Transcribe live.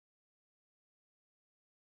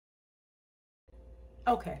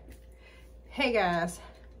Okay. Hey guys.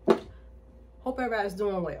 Hope everybody's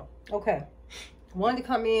doing well. Okay. Wanted to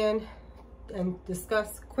come in and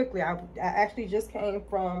discuss quickly. I actually just came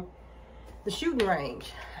from the shooting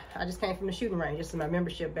range. I just came from the shooting range. This is my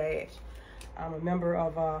membership badge. I'm a member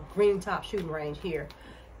of Green Top Shooting Range here.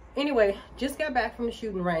 Anyway, just got back from the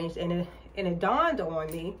shooting range, and it dawned on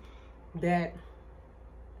me that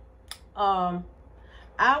I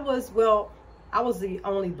was the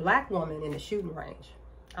only black woman in the shooting range.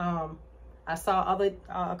 I saw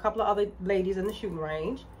a couple of other ladies in the shooting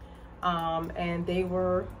range, and they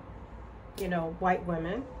were, you know, white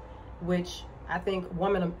women, which I think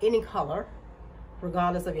women of any color,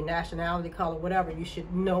 regardless of your nationality, color, whatever, you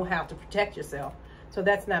should know how to protect yourself. So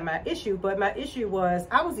that's not my issue, but my issue was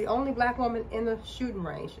I was the only black woman in the shooting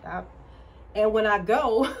range. And when I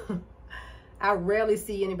go, I rarely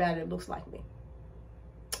see anybody that looks like me.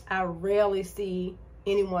 I rarely see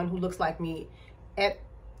anyone who looks like me at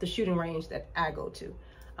the shooting range that I go to.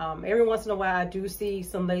 Every once in a while, I do see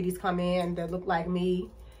some ladies come in that look like me,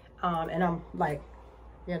 and I'm like,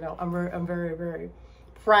 you know, I'm very, very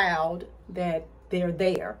proud that they're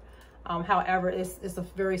there. However, it's a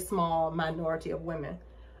very small minority of women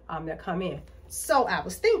that come in. So I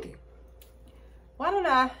was thinking, why don't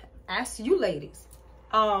I ask you ladies,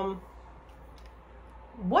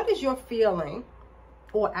 what is your feeling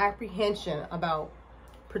or apprehension about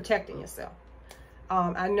protecting yourself?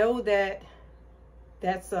 I know that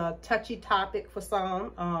that's a touchy topic for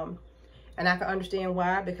some, and I can understand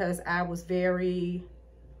why, because I was very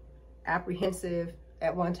apprehensive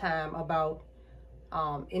at one time about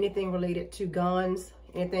anything related to guns,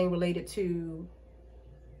 anything related to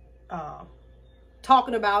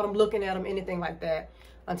talking about them, looking at them, anything like that,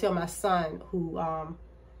 until my son, who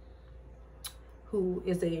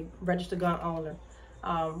is a registered gun owner,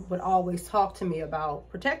 would always talk to me about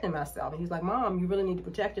protecting myself. And he's like, Mom, you really need to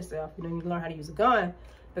protect yourself. You know, you need to learn how to use a gun,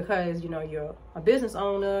 because, you know, you're a business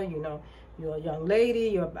owner, you know, you're a young lady,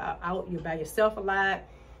 you're by yourself a lot,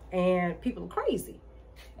 and people are crazy.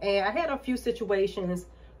 And I had a few situations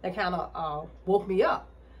that kind of woke me up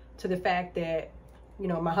to the fact that, you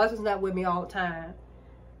know, my husband's not with me all the time.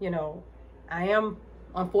 You know, I am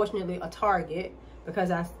unfortunately a target, because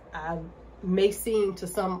I may seem to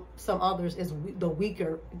some others as the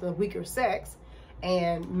weaker sex,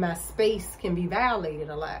 and my space can be violated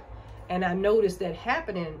a lot. And I noticed that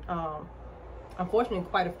happening, unfortunately,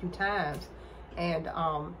 quite a few times. And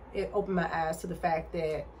it opened my eyes to the fact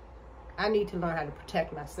that I need to learn how to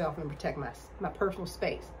protect myself and protect my personal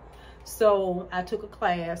space. So I took a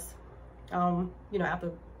class, you know,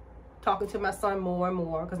 after talking to my son more and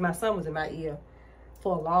more, because my son was in my ear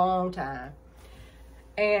for a long time.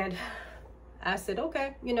 And I said,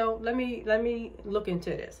 okay, you know, let me look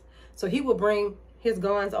into this. So he would bring his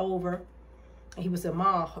guns over, and he would say,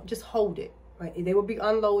 Mom, just hold it. Right? They would be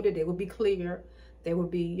unloaded, they would be clear, they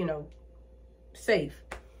would be, you know, safe.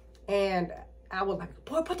 And I was like,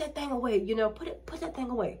 boy, put that thing away, you know, put that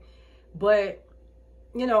thing away. But,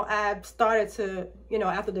 you know, I started to, you know,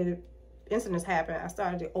 after the incidents happened, I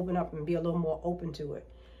started to open up and be a little more open to it.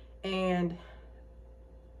 And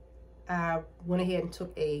I went ahead and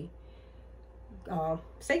took a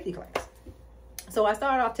safety class. So I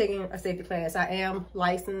started off taking a safety class. I am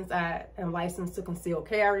licensed. I am licensed to conceal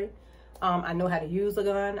carry. I know how to use a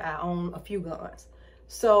gun. I own a few guns.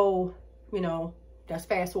 So, you know, that's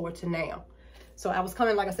fast forward to now. So I was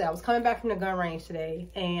coming, like I said, I was coming back from the gun range today,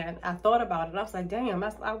 and I thought about it. I was like, damn,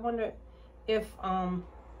 I wonder if a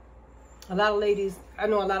lot of ladies, I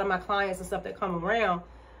know a lot of my clients and stuff that come around,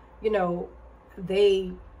 you know,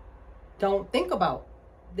 they don't think about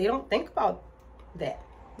that.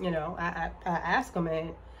 You know, I ask them,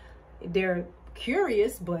 and they're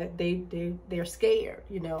curious, but they're scared,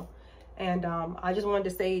 you know. And I just wanted to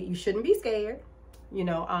say, you shouldn't be scared. You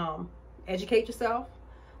know, educate yourself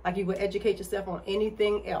like you would educate yourself on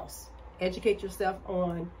anything else. Educate yourself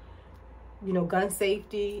on, you know, gun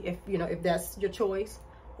safety, if that's your choice,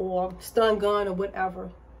 or stun gun, or whatever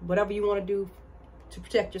you want to do to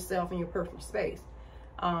protect yourself and your personal space.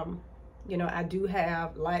 You know, I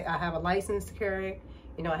have a license to carry.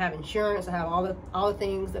 You know, I have insurance. I have all the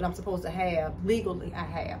things that I'm supposed to have legally. I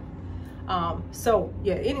have. So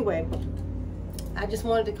yeah. Anyway, I just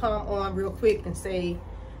wanted to come on real quick and say,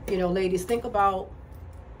 you know, ladies, think about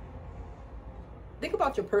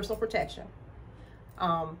your personal protection.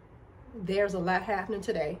 There's a lot happening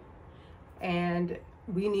today, and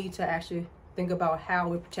we need to actually think about how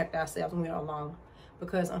we protect ourselves when we're alone.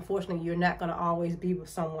 Because unfortunately, you're not going to always be with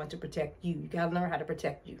someone to protect you. You got to learn how to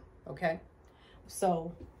protect you. Okay.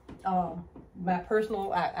 So, my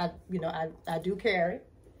personal, I do carry.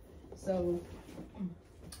 So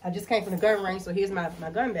I just came from the gun range, so here's my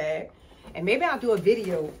gun bag. And maybe I'll do a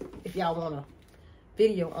video if y'all want a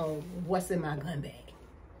video on what's in my gun bag.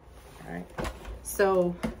 All right.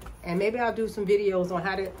 So, and maybe I'll do some videos on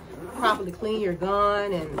how to properly clean your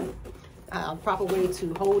gun and proper way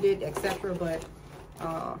to hold it, etc. But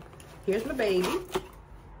here's my baby.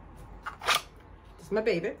 This is my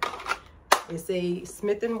baby. It's a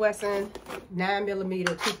Smith & Wesson 9mm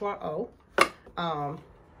 2.0.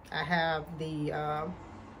 I have the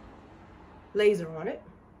laser on it.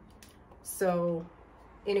 So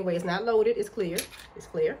anyway, it's not loaded. It's clear. It's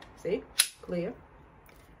clear. See? Clear.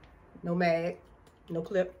 No mag. No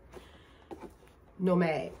clip. No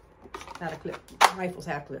mag. Not a clip. Rifles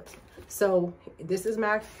have clips. So this is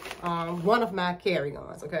my one of my carry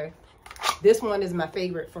guns. Okay. This one is my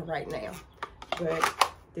favorite for right now.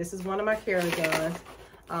 But this is one of my carry guns.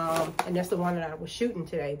 And that's the one that I was shooting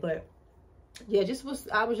today. But yeah,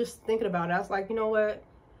 I was just thinking about it. I was like, you know what?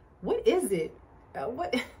 What is it?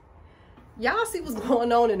 What? Y'all see what's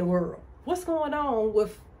going on in the world. What's going on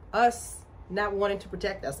with us not wanting to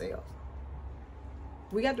protect ourselves?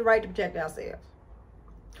 We got the right to protect ourselves.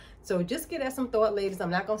 So just give that some thought, ladies.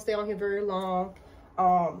 I'm not going to stay on here very long.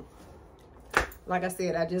 Like I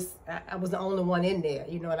said, I was the only one in there,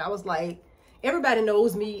 you know, and I was like, everybody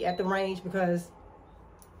knows me at the range because,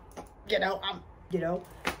 you know, I'm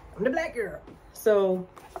the black girl. So,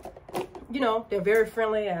 you know, they're very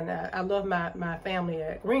friendly, and I love my family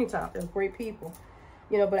at Green Top. They're great people,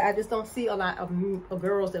 you know, but I just don't see a lot of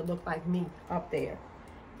girls that look like me up there.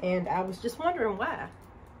 And I was just wondering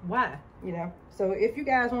why, you know. So if you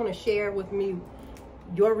guys want to share with me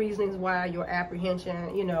your reasons why, your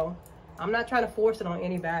apprehension, you know, I'm not trying to force it on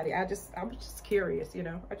anybody. I was just curious, you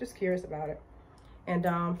know. I'm just curious about it. And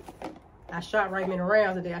I shot right many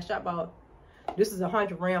rounds today. I shot about, this is a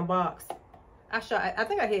 100-round box. I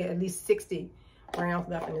think I had at least 60 rounds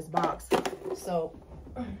left in this box. So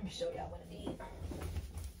let me show y'all what I did.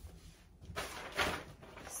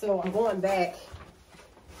 So I'm going back.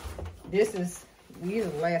 These are the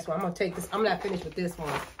last one. I'm gonna take this. I'm not finished with this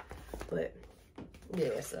one, but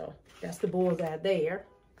yeah. So that's the bullseye there,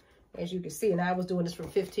 as you can see. And I was doing this from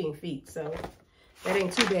 15 feet, so that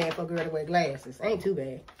ain't too bad for a girl to wear glasses. Ain't too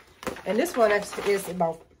bad. And this one is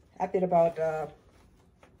about, I did about,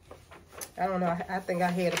 I don't know, I think I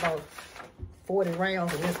had about 40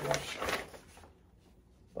 rounds in this one.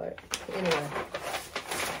 But anyway,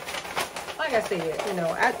 like I said, you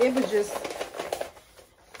know,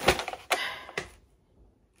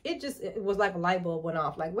 it was like a light bulb went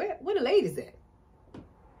off. Like, where the ladies at?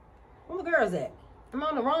 Where the girls at? I'm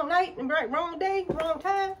on the wrong night, wrong day, wrong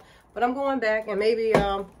time. But I'm going back, and maybe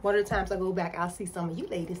one of the times I go back, I'll see some of you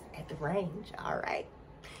ladies at the range. All right.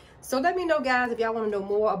 So let me know, guys, if y'all want to know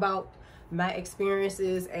more about my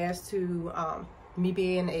experiences as to me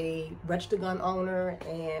being a registered gun owner.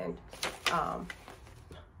 And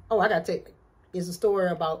oh, I gotta take, it's a story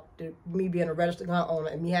about me being a registered gun owner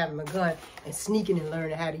and me having a gun and sneaking and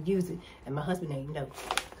learning how to use it, and my husband ain't know,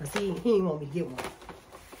 because he ain't want me to get one.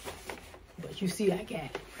 But you see, I got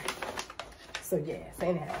it. So yeah,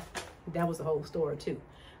 anyhow, that was a whole story too.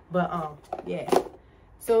 But yeah,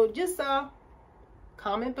 so just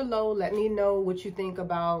comment below, let me know what you think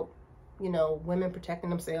about, you know, women protecting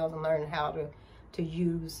themselves and learning how to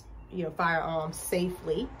use, you know, firearms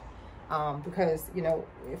safely. Because, you know,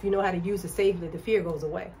 if you know how to use it safely, the fear goes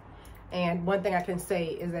away. And one thing I can say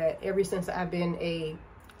is that ever since I've been a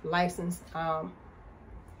licensed gun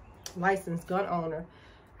owner,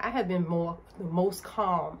 I have been the most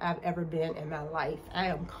calm I've ever been in my life. I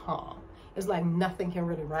am calm. It's like nothing can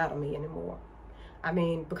really rattle me anymore. I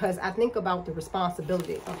mean, because I think about the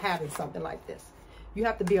responsibility of having something like this. You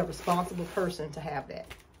have to be a responsible person to have that.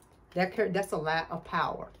 That's a lot of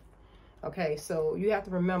power. Okay, so you have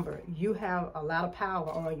to remember, you have a lot of power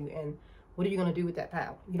on you, and what are you going to do with that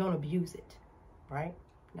power? You don't abuse it, right?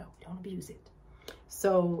 No, you don't abuse it.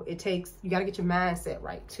 So you got to get your mindset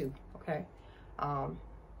right too, okay?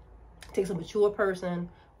 It takes a mature person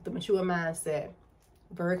with a mature mindset,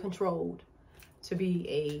 very controlled, to be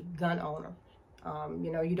a gun owner.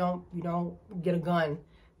 You know, you don't get a gun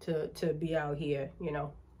to be out here, you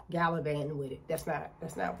know, gallivanting with it. That's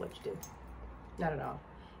not what you do. Not at all.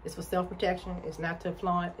 It's for self-protection. It's not to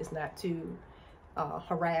flaunt. It's not to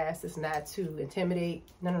harass. It's not to intimidate.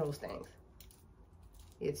 None of those things.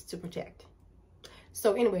 It's to protect.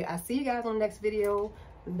 So anyway, I'll see you guys on the next video.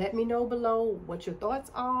 Let me know below what your thoughts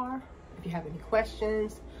are. If you have any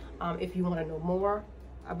questions, if you want to know more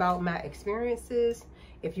about my experiences,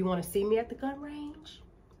 if you want to see me at the gun range,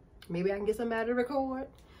 maybe I can get somebody to record.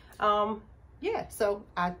 Yeah, so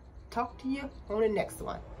I'll talk to you on the next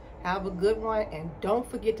one. Have a good one, and don't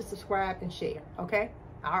forget to subscribe and share, okay?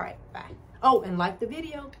 All right, bye. Oh, and like the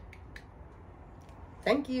video.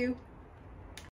 Thank you.